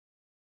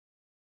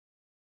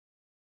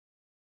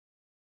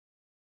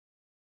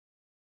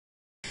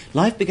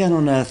Life began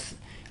on Earth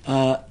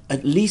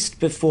at least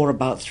before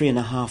about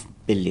 3.5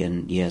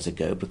 billion years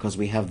ago, because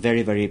we have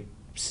very, very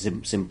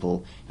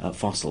simple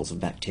fossils of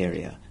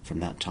bacteria from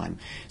that time.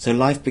 So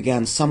life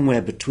began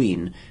somewhere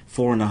between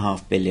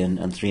 4.5 billion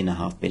and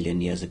 3.5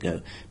 billion years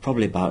ago,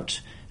 probably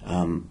about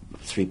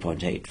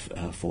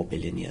 3.84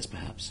 billion years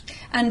perhaps.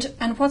 And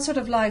what sort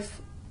of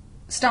life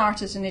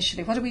started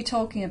initially? What are we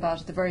talking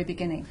about at the very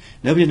beginning?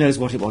 Nobody knows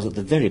what it was at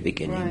the very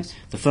beginning. Right.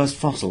 The first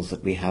fossils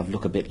that we have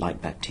look a bit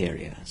like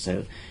bacteria.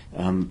 So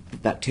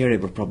bacteria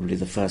were probably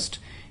the first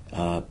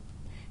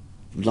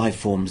life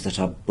forms that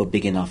were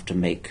big enough to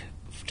make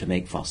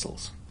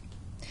fossils.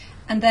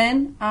 And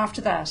then, after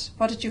that,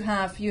 what did you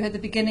have? You had the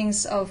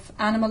beginnings of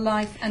animal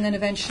life, and then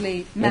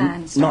eventually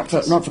man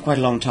started. Not for quite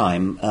a long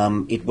time.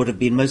 It would have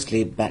been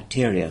mostly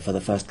bacteria for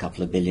the first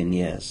couple of billion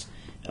years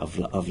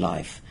of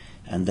life.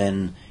 And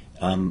then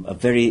a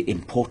very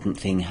important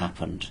thing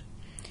happened,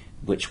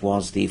 which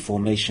was the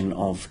formation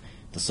of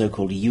the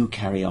so-called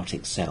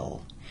eukaryotic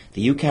cell.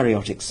 The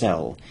eukaryotic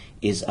cell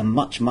is a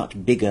much,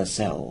 much bigger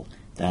cell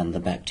than the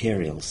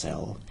bacterial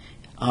cell.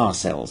 Our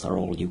cells are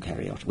all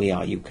eukaryotic. We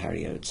are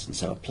eukaryotes, and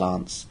so are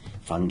plants,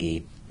 fungi,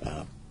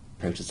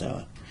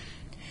 protozoa.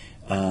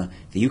 The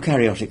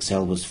eukaryotic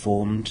cell was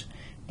formed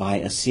by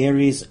a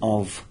series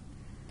of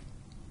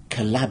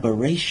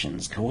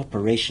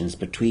cooperations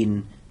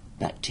between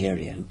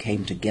bacteria who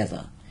came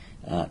together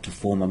to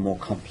form a more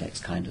complex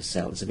kind of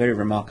cell. It's a very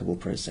remarkable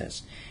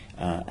process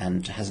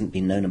and hasn't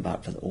been known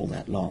about for all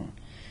that long.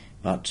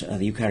 But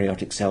the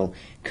eukaryotic cell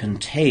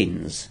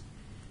contains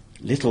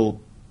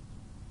little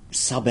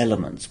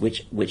sub-elements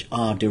which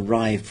are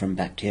derived from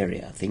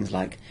bacteria, things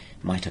like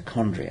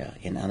mitochondria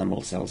in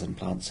animal cells and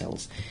plant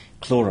cells,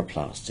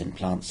 chloroplasts in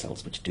plant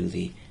cells which do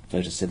the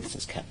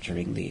photosynthesis,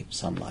 capturing the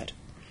sunlight.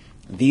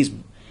 These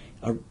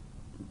are,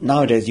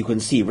 nowadays you can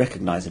see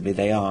recognizably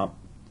they are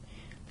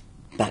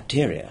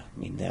bacteria. I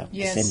mean, they are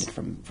Yes.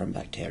 descended from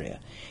bacteria,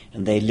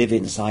 and they live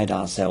inside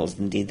our cells.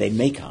 Indeed, they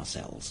make our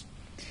cells.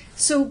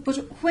 So,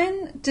 but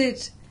when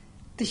did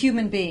the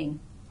human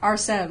being,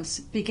 ourselves,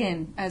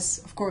 begin? As,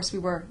 of course, we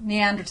were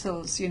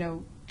Neanderthals,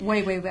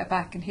 way, way, way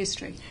back in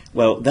history.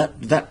 Well,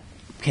 that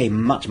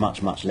came much,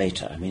 much, much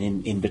later. I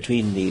mean, in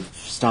between the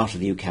start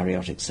of the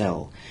eukaryotic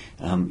cell,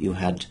 you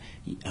had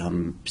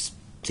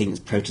things,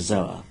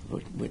 protozoa,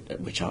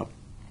 which are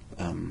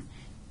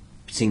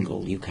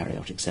single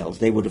eukaryotic cells.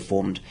 They would have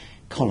formed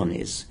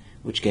colonies,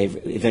 which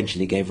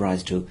eventually gave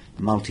rise to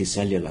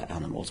multicellular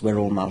animals. We're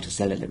all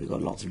multicellular. We've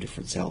got lots of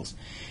different cells.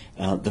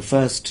 The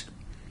first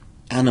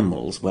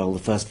animals, well, the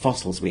first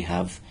fossils we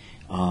have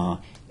are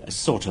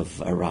sort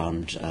of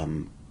around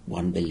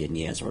 1 billion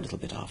years or a little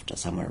bit after,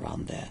 somewhere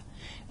around there.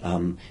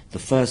 The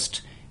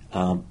first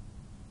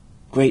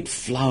great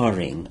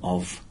flowering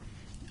of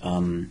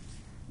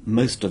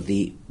most of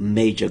the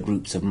major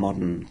groups of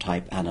modern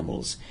type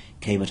animals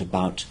came at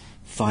about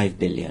 5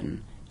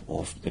 billion,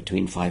 or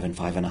between 5 and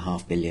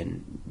 5.5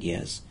 billion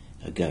years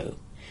ago.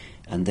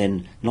 And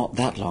then not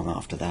that long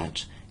after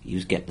that,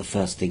 you get the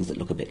first things that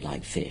look a bit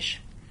like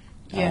fish.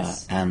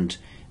 Yes. And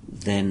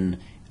then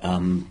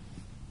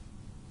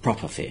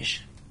proper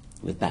fish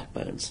with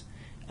backbones.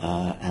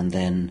 And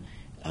then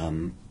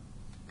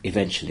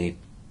eventually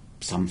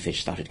some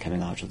fish started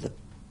coming out of the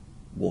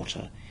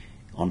water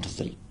onto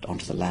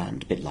the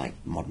land, a bit like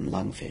modern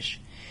lungfish,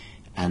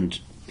 and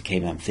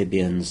became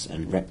amphibians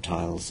and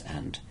reptiles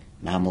and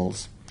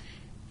mammals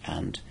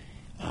and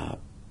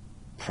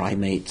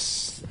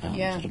primates,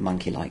 sort of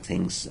monkey-like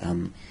things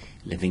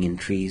living in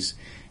trees.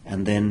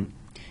 And then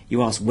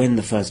you ask when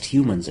the first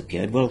humans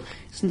appeared. Well,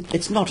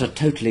 it's not a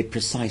totally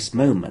precise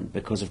moment,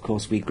 because of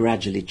course we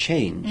gradually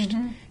changed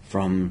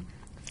from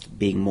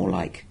being more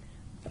like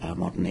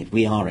modern apes.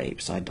 We are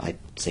apes. I'd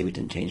say we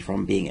didn't change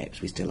from being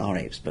apes. We still are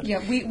apes. But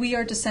Yeah, we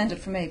are descended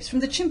from apes. From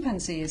the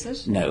chimpanzee, is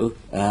it? no,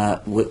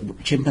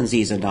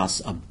 chimpanzees and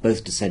us are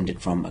both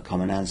descended from a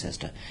common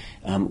ancestor.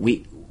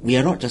 We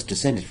are not just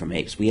descended from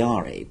apes. We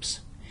are apes,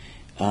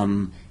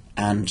 and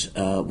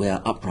we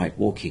are upright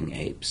walking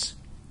apes.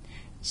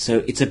 So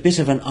it's a bit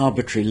of an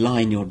arbitrary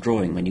line you're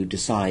drawing when you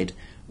decide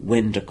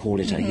when to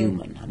call it a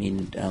human. I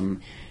mean,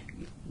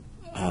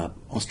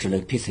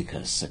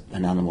 Australopithecus,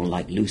 an animal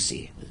like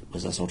Lucy,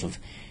 was a sort of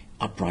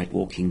upright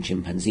walking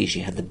chimpanzee. She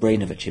had the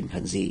brain of a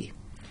chimpanzee.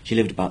 She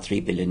lived about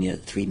 3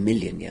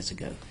 million years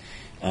ago.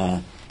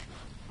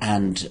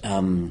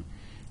 And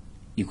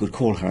you could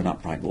call her an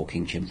upright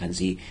walking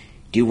chimpanzee.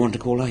 Do you want to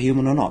call her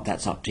human or not?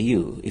 That's up to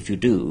you. If you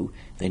do,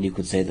 then you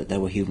could say that there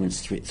were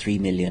humans 3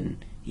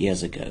 million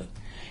years ago.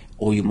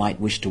 Or you might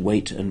wish to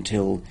wait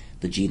until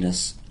the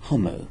genus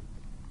Homo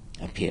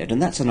appeared.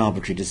 And that's an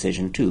arbitrary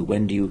decision too.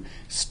 When do you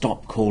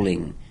stop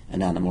calling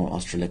an animal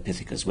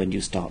Australopithecus? When do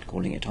you start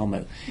calling it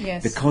Homo?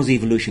 Yes. Because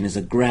evolution is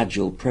a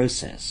gradual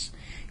process,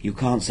 you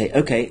can't say,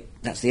 okay,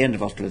 that's the end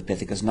of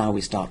Australopithecus, now we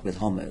start with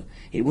Homo.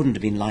 It wouldn't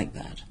have been like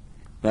that.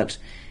 But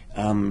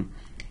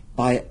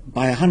by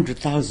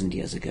 100,000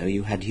 years ago,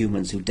 you had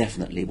humans who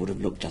definitely would have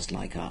looked just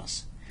like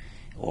us,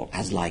 or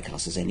as like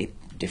us as any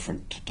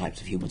different types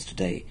of humans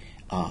today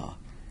are.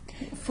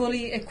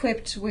 fully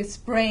equipped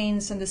with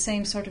brains and the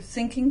same sort of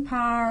thinking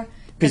power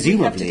that we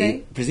have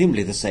today?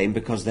 Presumably the same,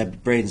 because their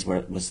brains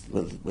were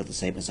the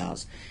same as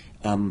ours.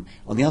 On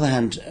the other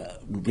hand,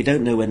 we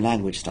don't know when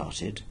language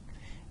started,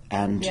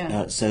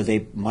 and so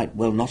they might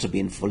well not have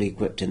been fully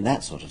equipped in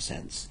that sort of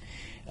sense.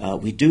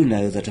 We do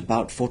know that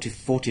about 40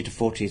 to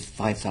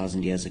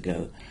 45,000 years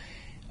ago,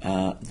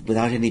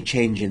 without any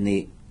change in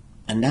the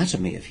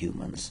anatomy of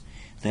humans,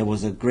 there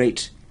was a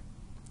great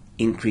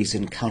increase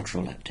in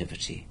cultural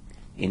activity,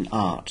 in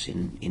art,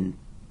 in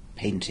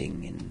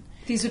painting, in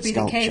These would be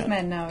sculpture. the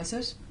cavemen now, is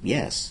it?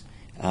 Yes.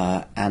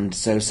 And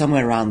so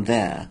somewhere around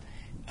there,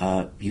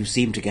 you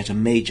seem to get a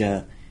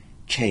major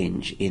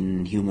change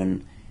in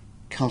human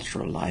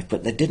cultural life,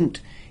 but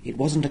it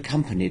wasn't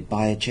accompanied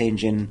by a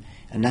change in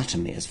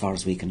anatomy, as far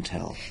as we can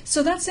tell.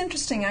 So that's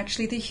interesting,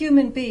 actually. The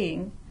human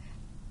being,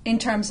 in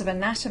terms of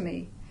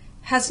anatomy,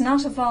 has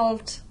not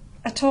evolved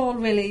at all,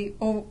 really,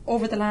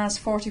 over the last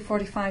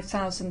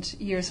 45,000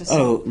 years or so.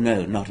 Oh,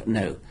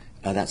 no,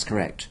 that's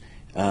correct.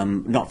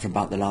 Not for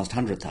about the last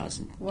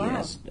 100,000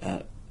 years.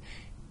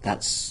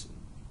 That's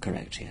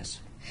correct, yes.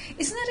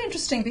 Isn't that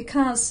interesting?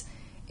 Because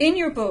in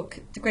your book,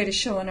 The Greatest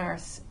Show on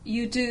Earth,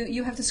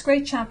 you have this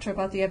great chapter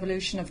about the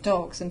evolution of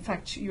dogs. In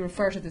fact, you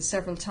refer to this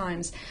several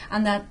times,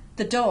 and that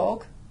the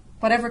dog,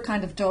 whatever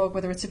kind of dog,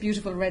 whether it's a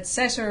beautiful red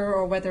setter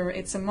or whether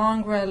it's a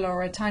mongrel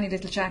or a tiny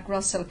little Jack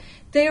Russell,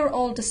 they are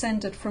all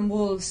descended from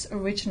wolves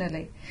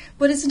originally.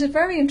 But isn't it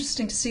very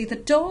interesting to see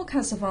that dog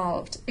has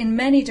evolved in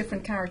many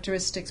different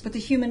characteristics, but the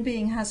human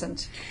being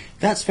hasn't?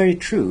 That's very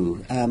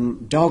true.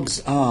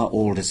 Dogs are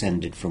all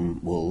descended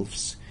from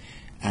wolves,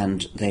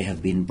 and they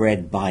have been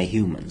bred by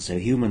humans. So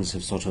humans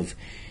have sort of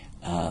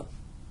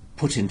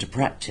put into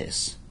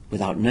practice,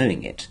 without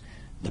knowing it,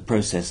 the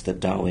process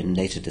that Darwin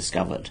later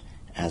discovered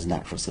as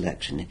natural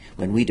selection.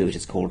 When we do it,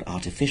 it's called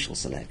artificial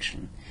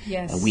selection.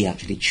 Yes. We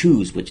actually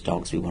choose which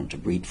dogs we want to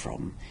breed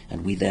from,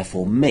 and we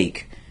therefore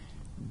make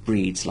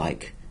breeds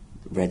like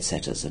red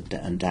setters and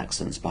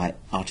dachshunds by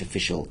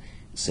artificial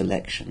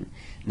selection.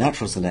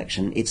 Natural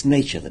selection, it's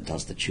nature that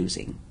does the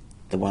choosing.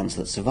 The ones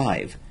that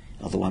survive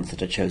are the ones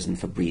that are chosen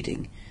for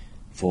breeding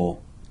for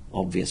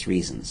obvious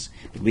reasons.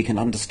 But we can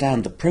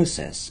understand the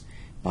process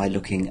by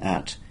looking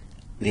at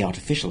the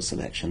artificial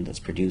selection that's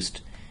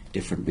produced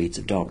different breeds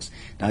of dogs.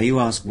 Now you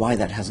ask why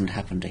that hasn't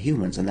happened to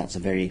humans, and that's a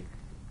very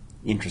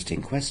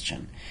interesting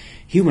question.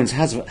 Humans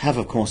have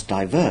of course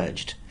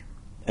diverged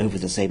over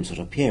the same sort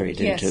of period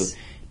into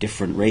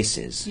different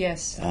races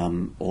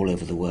all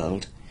over the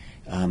world.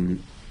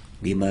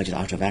 We emerged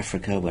out of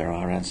Africa, where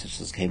our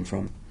ancestors came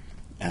from,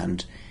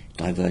 and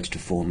diverged to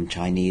form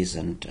Chinese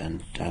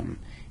and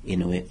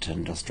Inuit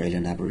and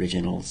Australian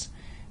Aboriginals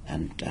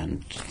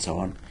and so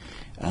on,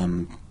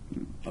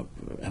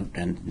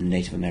 and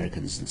Native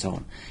Americans and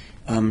so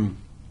on.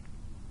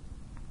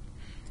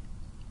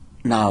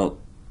 Now,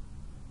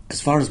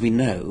 as far as we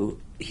know,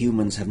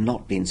 humans have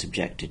not been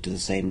subjected to the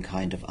same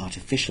kind of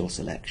artificial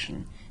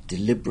selection,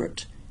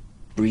 deliberate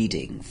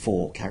breeding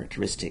for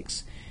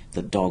characteristics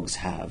that dogs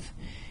have.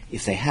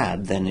 If they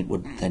had,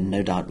 then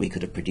no doubt we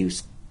could have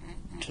produced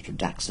sort of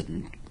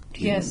dachshund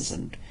humans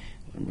and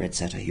red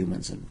setter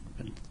humans and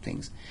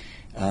things.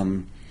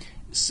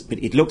 But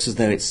it looks as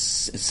though it's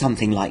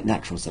something like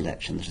natural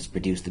selection that has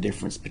produced the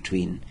difference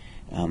between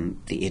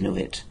the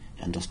Inuit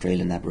and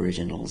Australian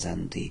Aboriginals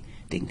and the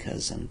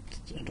Dinkas and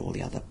all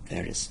the other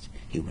various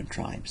human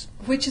tribes.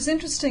 Which is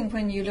interesting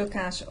when you look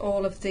at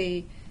all of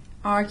the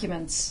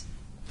arguments,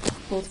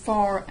 both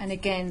for and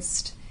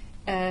against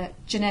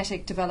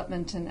genetic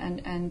development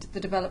and the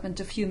development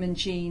of human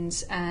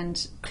genes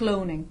and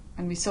cloning.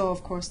 And we saw,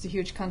 of course, the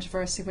huge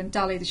controversy when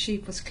Dolly the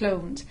sheep was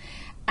cloned,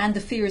 and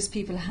the fears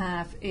people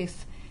have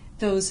if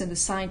those in the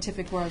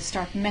scientific world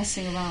start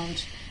messing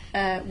around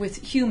with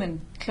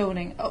human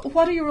cloning.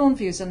 What are your own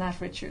views on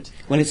that, Richard?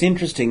 Well, it's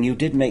interesting. You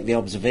did make the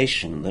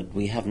observation that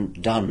we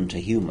haven't done to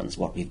humans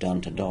what we've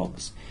done to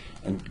dogs.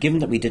 And given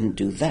that we didn't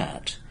do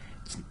that,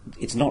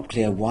 it's not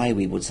clear why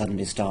we would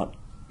suddenly start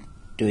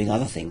doing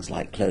other things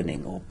like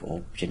cloning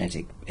or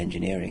genetic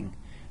engineering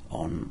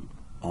on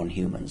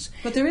humans.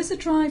 But there is a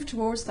drive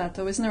towards that,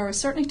 though, isn't there?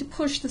 Certainly to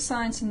push the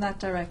science in that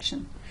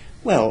direction.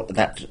 Well,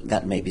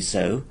 that may be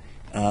so,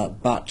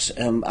 but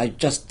I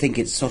just think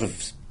it's sort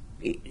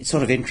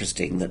of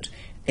interesting that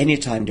any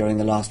time during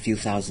the last few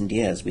thousand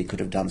years we could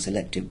have done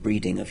selective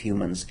breeding of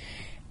humans,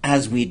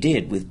 as we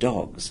did with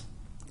dogs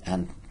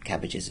and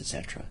cabbages,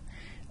 etc.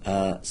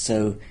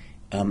 So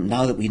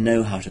now that we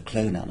know how to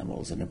clone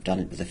animals and have done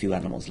it with a few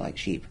animals like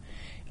sheep,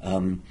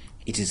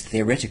 it is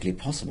theoretically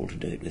possible to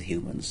do it with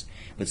humans.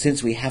 But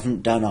since we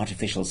haven't done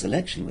artificial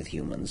selection with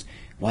humans,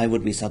 why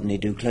would we suddenly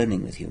do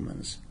cloning with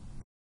humans?